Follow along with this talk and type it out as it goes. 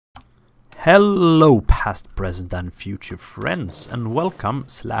Hello past, present and future friends, and welcome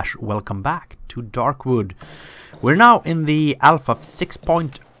back to Darkwood. We're now in the alpha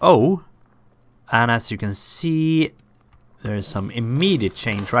 6.0, and as you can see there's some immediate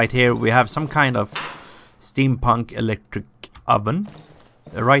change right here. We have some kind of steampunk electric oven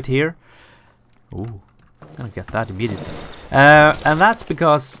right here. Ooh, I'm gonna get that immediately. And that's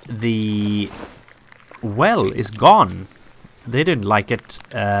because the well is gone. They didn't like it.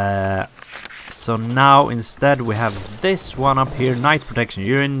 So now instead we have this one up here, night protection.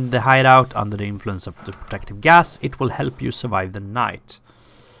 You're in the hideout under the influence of the protective gas. It will help you survive the night.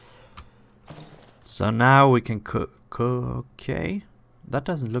 So now we can cook. Okay, that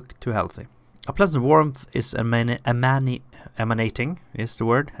doesn't look too healthy. A pleasant warmth is emanating is the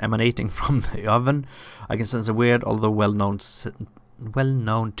word, emanating from the oven. I can sense a weird, although well-known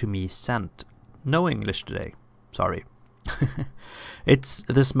to me scent. No English today, sorry. It's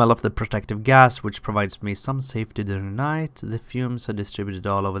the smell of the protective gas which provides me some safety during the night. The fumes are distributed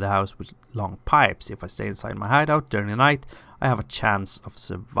all over the house with long pipes. If I stay inside my hideout during the night, I have a chance of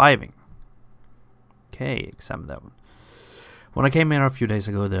surviving. Okay, examine the oven. When I came here a few days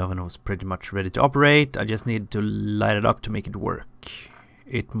ago, the oven was pretty much ready to operate. I just needed to light it up to make it work.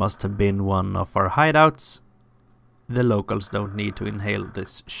 It must have been one of our hideouts. The locals don't need to inhale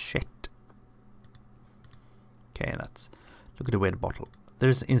this shit. Okay, look at the way the bottle.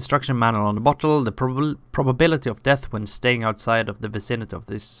 There's an instruction manual on the bottle. The probability of death when staying outside of the vicinity of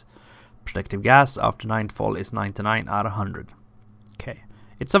this protective gas after nightfall is 99 out of 100. Okay.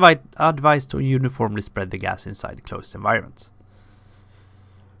 It's advised to uniformly spread the gas inside closed environments.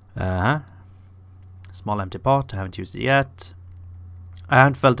 Small empty pot. I haven't used it yet. I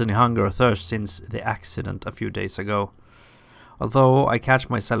haven't felt any hunger or thirst since the accident a few days ago. Although I catch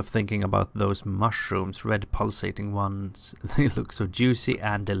myself thinking about those mushrooms, red pulsating ones. They look so juicy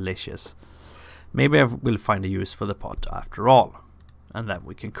and delicious. Maybe I will find a use for the pot after all. And then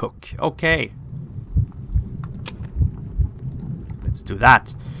we can cook. Okay. Let's do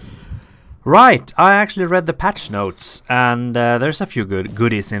that. Right, I actually read the patch notes, and there's a few good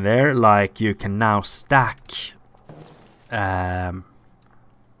goodies in there. Like you can now stack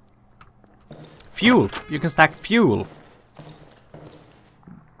fuel. You can stack fuel.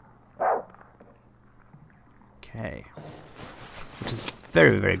 Okay, which is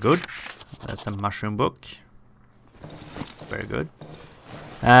very, very good. That's the mushroom book. Very good.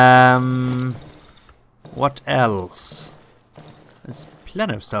 What else? There's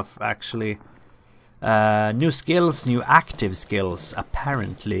plenty of stuff actually. New skills, new active skills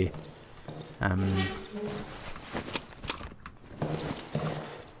apparently.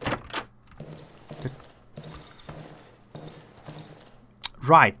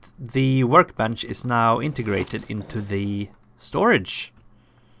 Right, the workbench is now integrated into the storage,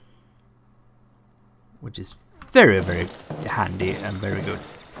 which is very, very handy and very good.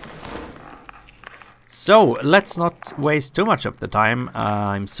 So let's not waste too much of the time.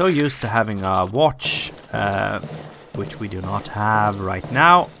 I'm so used to having a watch, which we do not have right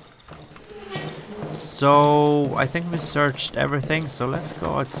now. So I think we searched everything, so let's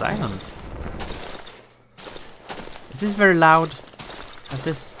go outside. Is this very loud? Has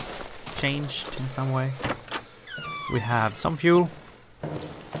this changed in some way? We have some fuel.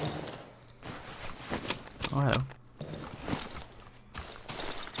 Oh, hello.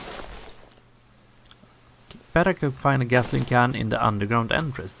 Better go find a gasoline can in the underground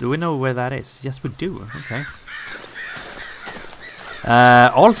entrance. Do we know where that is? Yes, we do. Okay.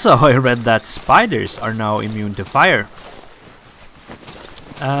 Also, I read that spiders are now immune to fire.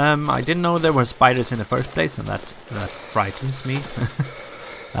 I didn't know there were spiders in the first place, and that frightens me.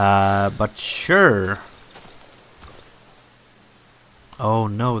 But sure. Oh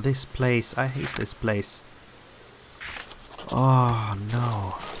no, this place. I hate this place. Oh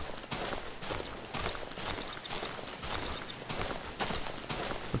no.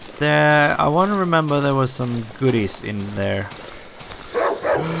 But there, I want to remember there was some goodies in there.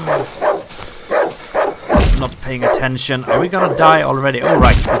 I'm not paying attention. Are we gonna die already? Oh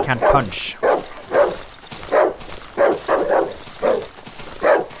right, we can't punch.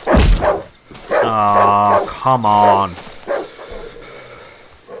 Oh, come on.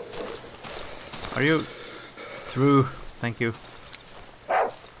 Are you through? Thank you.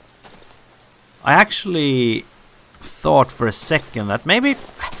 I actually thought for a second that maybe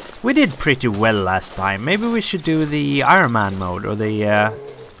we did pretty well last time. Maybe we should do the Iron Man mode, or the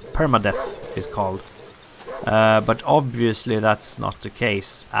permadeath is called. But obviously that's not the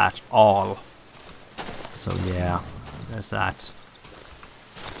case at all. So yeah, there's that.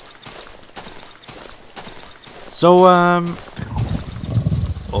 So,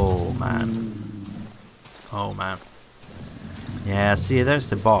 oh man. Oh man. Yeah, see, there's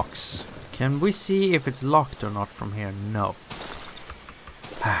the box. Can we see if it's locked or not from here? No.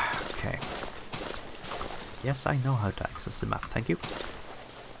 Okay. Yes, I know how to access the map. Thank you.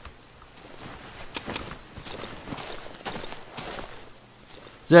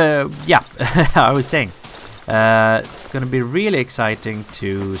 So, yeah, I was saying. It's gonna be really exciting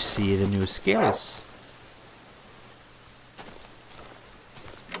to see the new skills.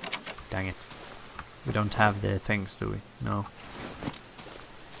 Dang it. We don't have the things, do we? No.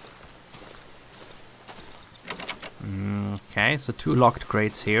 Okay, so 2 locked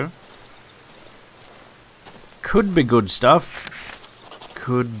crates here. Could be good stuff.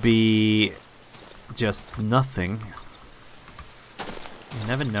 Could be just nothing. You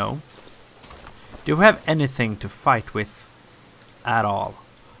never know. Do we have anything to fight with at all?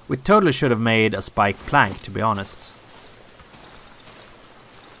 We totally should have made a spike plank, to be honest.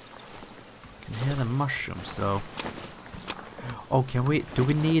 Can hear the mushrooms though. Oh, can we? Do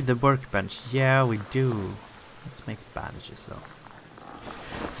we need the workbench? Yeah, we do. Let's make bandages though.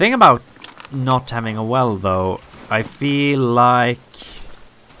 Thing about not having a well though, I feel like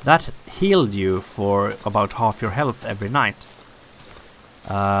that healed you for about half your health every night.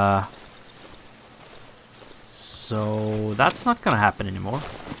 So that's not gonna happen anymore,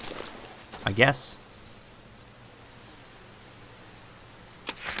 I guess.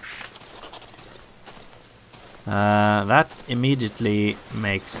 That immediately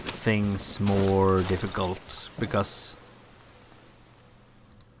makes things more difficult because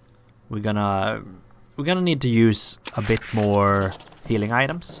we're gonna need to use a bit more healing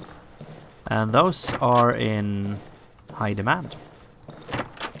items, and those are in high demand.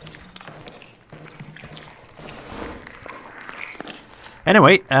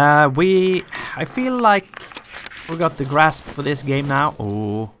 Anyway, I feel like we got the grasp for this game now.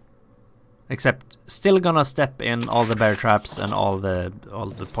 Oh, except still gonna step in all the bear traps and all the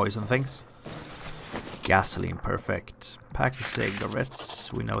poison things. Gasoline, perfect. Pack of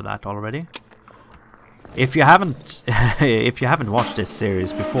cigarettes, we know that already. If you haven't watched this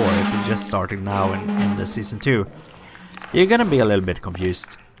series before, if you're just starting now in the season 2, you're gonna be a little bit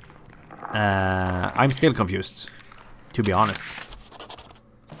confused. I'm still confused, to be honest.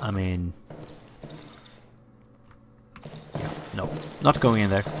 I mean, yeah, no, not going in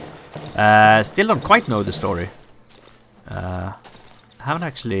there. Still don't quite know the story. Haven't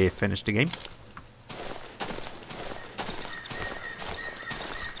actually finished the game.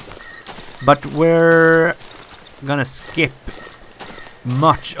 But we're gonna skip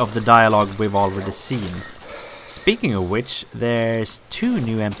much of the dialogue we've already seen. Speaking of which, there's 2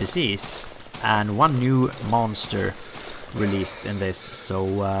 new NPCs and 1 new monster released in this,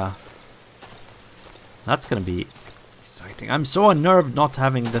 so that's gonna be exciting. I'm so unnerved not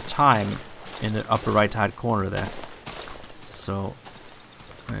having the time in the upper right hand corner there. So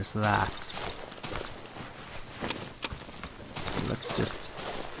there's that. Let's just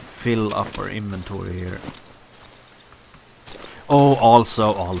fill up our inventory here. Oh,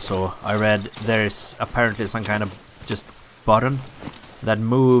 also I read there's apparently some kind of just button that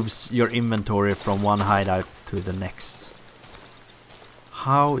moves your inventory from one hideout to the next.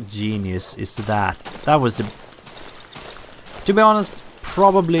 How genius is that? That was to be honest,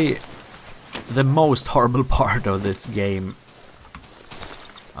 probably the most horrible part of this game.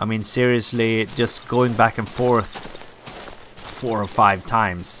 I mean, seriously, just going back and forth 4 or 5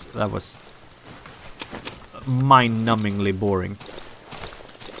 times, that was mind-numbingly boring.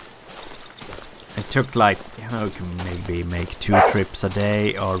 It took like, you know, you can maybe make 2 trips a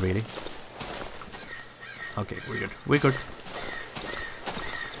day, or really? Okay, we're good.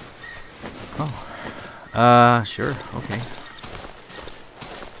 Oh. Sure, okay.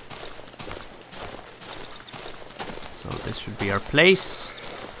 So this should be our place.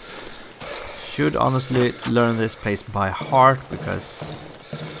 Should honestly learn this place by heart because...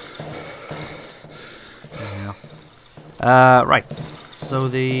 yeah. Right. So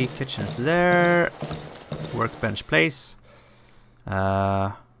the kitchen is there. Workbench place.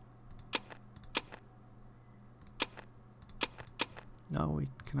 No, we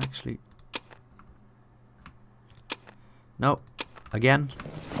can actually... no, again,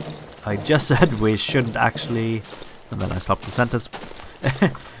 I just said we shouldn't actually, and then I stopped the sentence.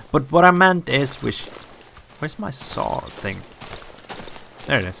 But what I meant is where's my saw thing?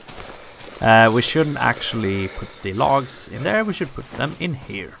 There it is. We shouldn't actually put the logs in there, we should put them in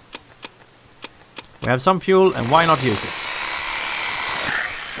here. We have some fuel, and why not use it?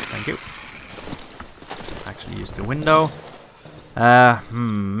 Thank you. Actually use the window.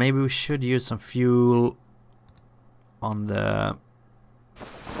 Maybe we should use some fuel on the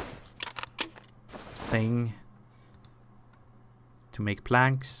thing to make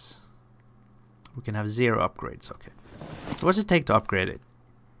planks. We can have 0 upgrades. Okay. So what does it take to upgrade it?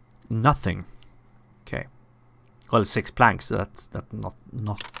 Nothing. Okay. Well, 6 planks. So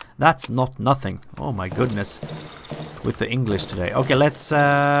that's not nothing. Oh my goodness. With the English today. Okay, let's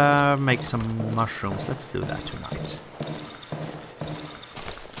make some mushrooms. Let's do that tonight.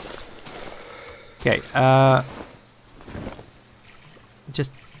 Okay.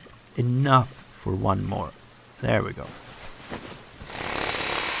 Just enough for one more. There we go.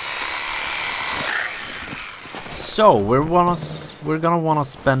 So we're gonna wanna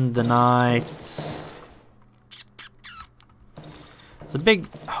spend the night. There's a big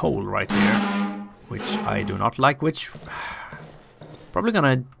hole right here, which I do not like. Which probably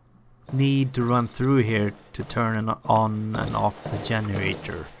gonna need to run through here to turn on and off the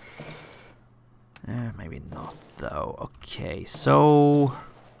generator. Maybe not though. Okay, so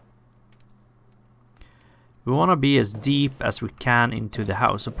we want to be as deep as we can into the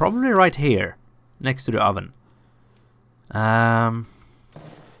house. So probably right here, next to the oven. I'm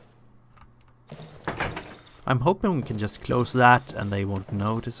hoping we can just close that and they won't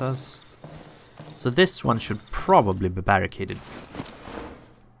notice us. So this one should probably be barricaded.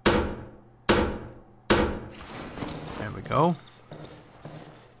 There we go.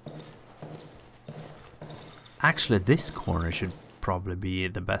 Actually, this corner should probably be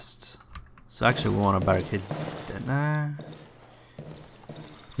the best. So actually we want to barricade. Nah,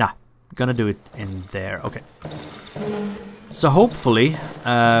 gonna do it in there. Okay. So hopefully,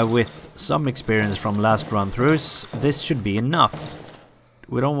 with some experience from last run-throughs, this should be enough.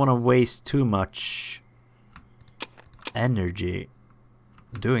 We don't want to waste too much energy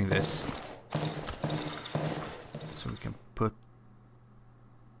doing this. So we can put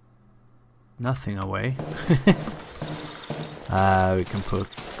nothing away. We can put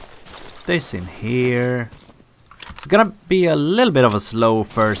this in here. It's gonna be a little bit of a slow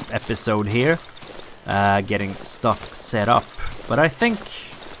first episode here, getting stuff set up, but I think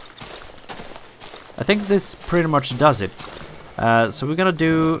this pretty much does it. So we're gonna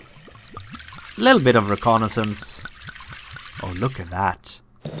do a little bit of reconnaissance. Oh, look at that!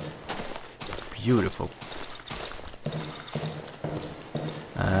 Beautiful.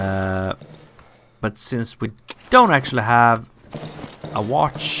 But since we don't actually have a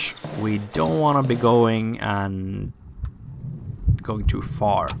watch, we don't want to be going too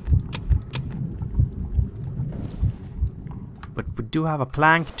far. But we do have a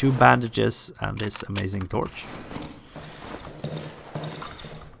plank, 2 bandages, and this amazing torch.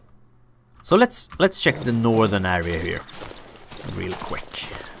 So let's check the northern area here real quick.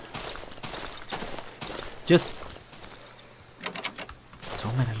 Just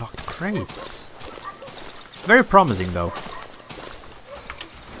so many locked crates. It's very promising though.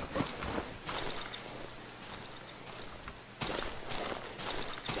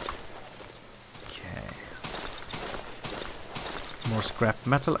 More scrap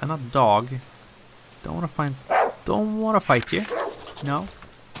metal and a dog. Don't want to fight you. No.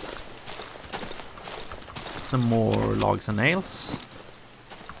 Some more logs and nails.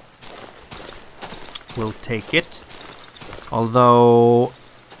 We'll take it. Although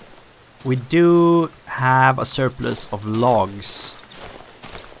we do have a surplus of logs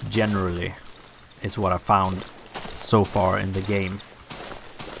generally, is what I found so far in the game.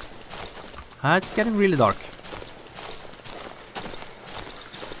 It's getting really dark.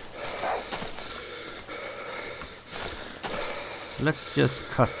 Let's just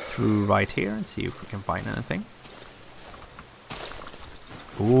cut through right here and see if we can find anything.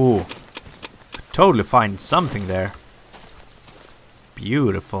 Ooh, totally find something there.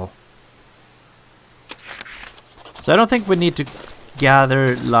 Beautiful. So I don't think we need to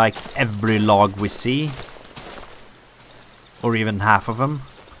gather like every log we see, or even half of them.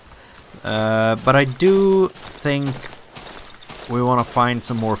 But I do think we want to find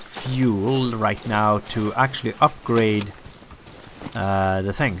some more fuel right now to actually upgrade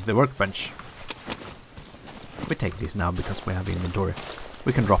the workbench. We take these now because we have inventory.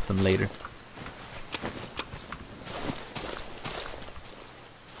 We can drop them later.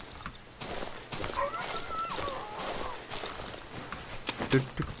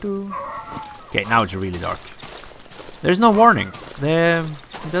 Okay, now it's really dark. There's no warning. It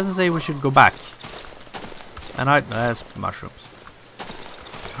doesn't say we should go back. And that's mushrooms.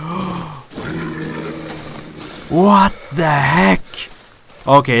 What the heck?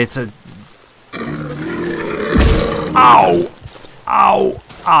 Okay, ow! Ow!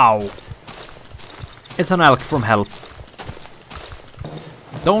 Ow! It's an elk from hell.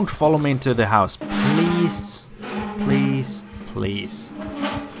 Don't follow me into the house. Please. Please. Please.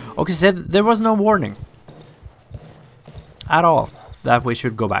 Okay, so there was no warning at all that we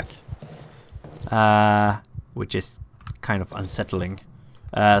should go back. Which is kind of unsettling.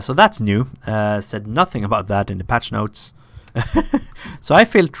 So that's new. Said nothing about that in the patch notes. So I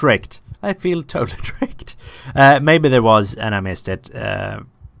feel tricked. I feel totally tricked. Maybe there was and I missed it.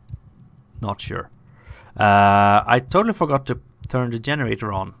 Not sure. I totally forgot to turn the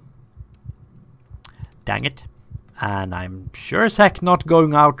generator on. Dang it. And I'm sure as heck not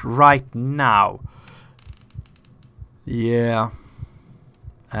going out right now. Yeah.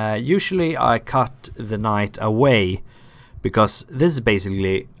 Usually I cut the night away, because this is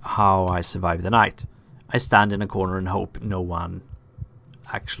basically how I survive the night. I stand in a corner and hope no one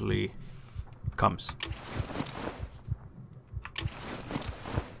actually comes.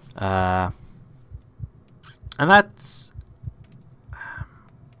 And that's...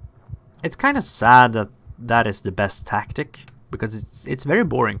 It's kind of sad that that is the best tactic, because it's very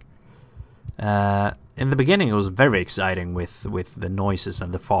boring. In the beginning it was very exciting with the noises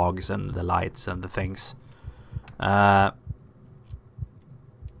and the fogs and the lights and the things. But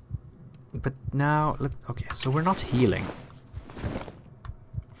now, okay, so we're not healing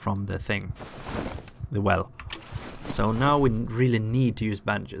from the thing, the well. So now we really need to use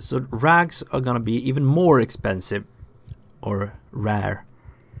bandages. So rags are gonna be even more expensive or rare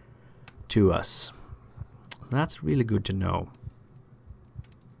to us. That's really good to know.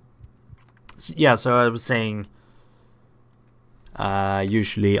 So, yeah, so I was saying,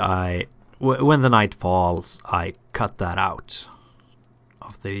 usually when the night falls, I cut that out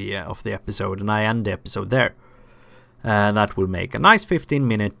of the episode, and I end the episode there. That will make a nice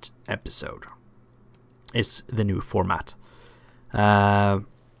 15-minute episode. Is the new format. Oh,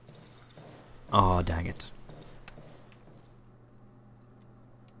 dang it.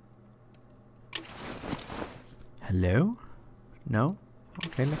 Hello? No?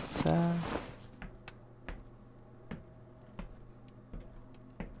 Okay, let's... I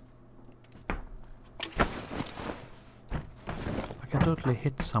can totally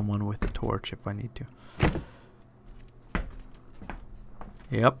hit someone with a torch if I need to.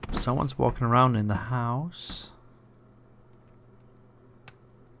 Yep, someone's walking around in the house.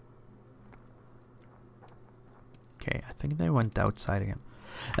 Okay, I think they went outside again.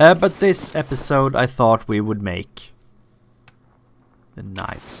 But this episode I thought we would make the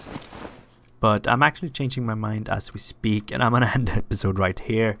night. But I'm actually changing my mind as we speak, and I'm gonna end the episode right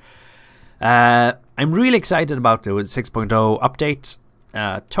here. I'm really excited about the 6.0 update.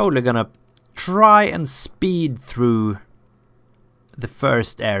 Totally gonna try and speed through the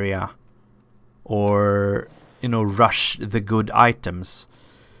first area, or rush the good items.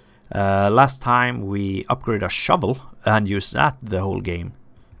 Last time we upgraded a shovel and used that the whole game.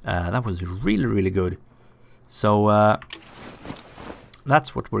 That was really good. So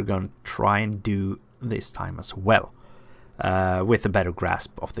that's what we're gonna try and do this time as well. With a better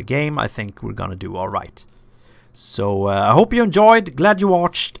grasp of the game, I think we're gonna do alright. So I hope you enjoyed, glad you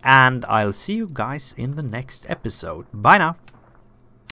watched, and I'll see you guys in the next episode. Bye now.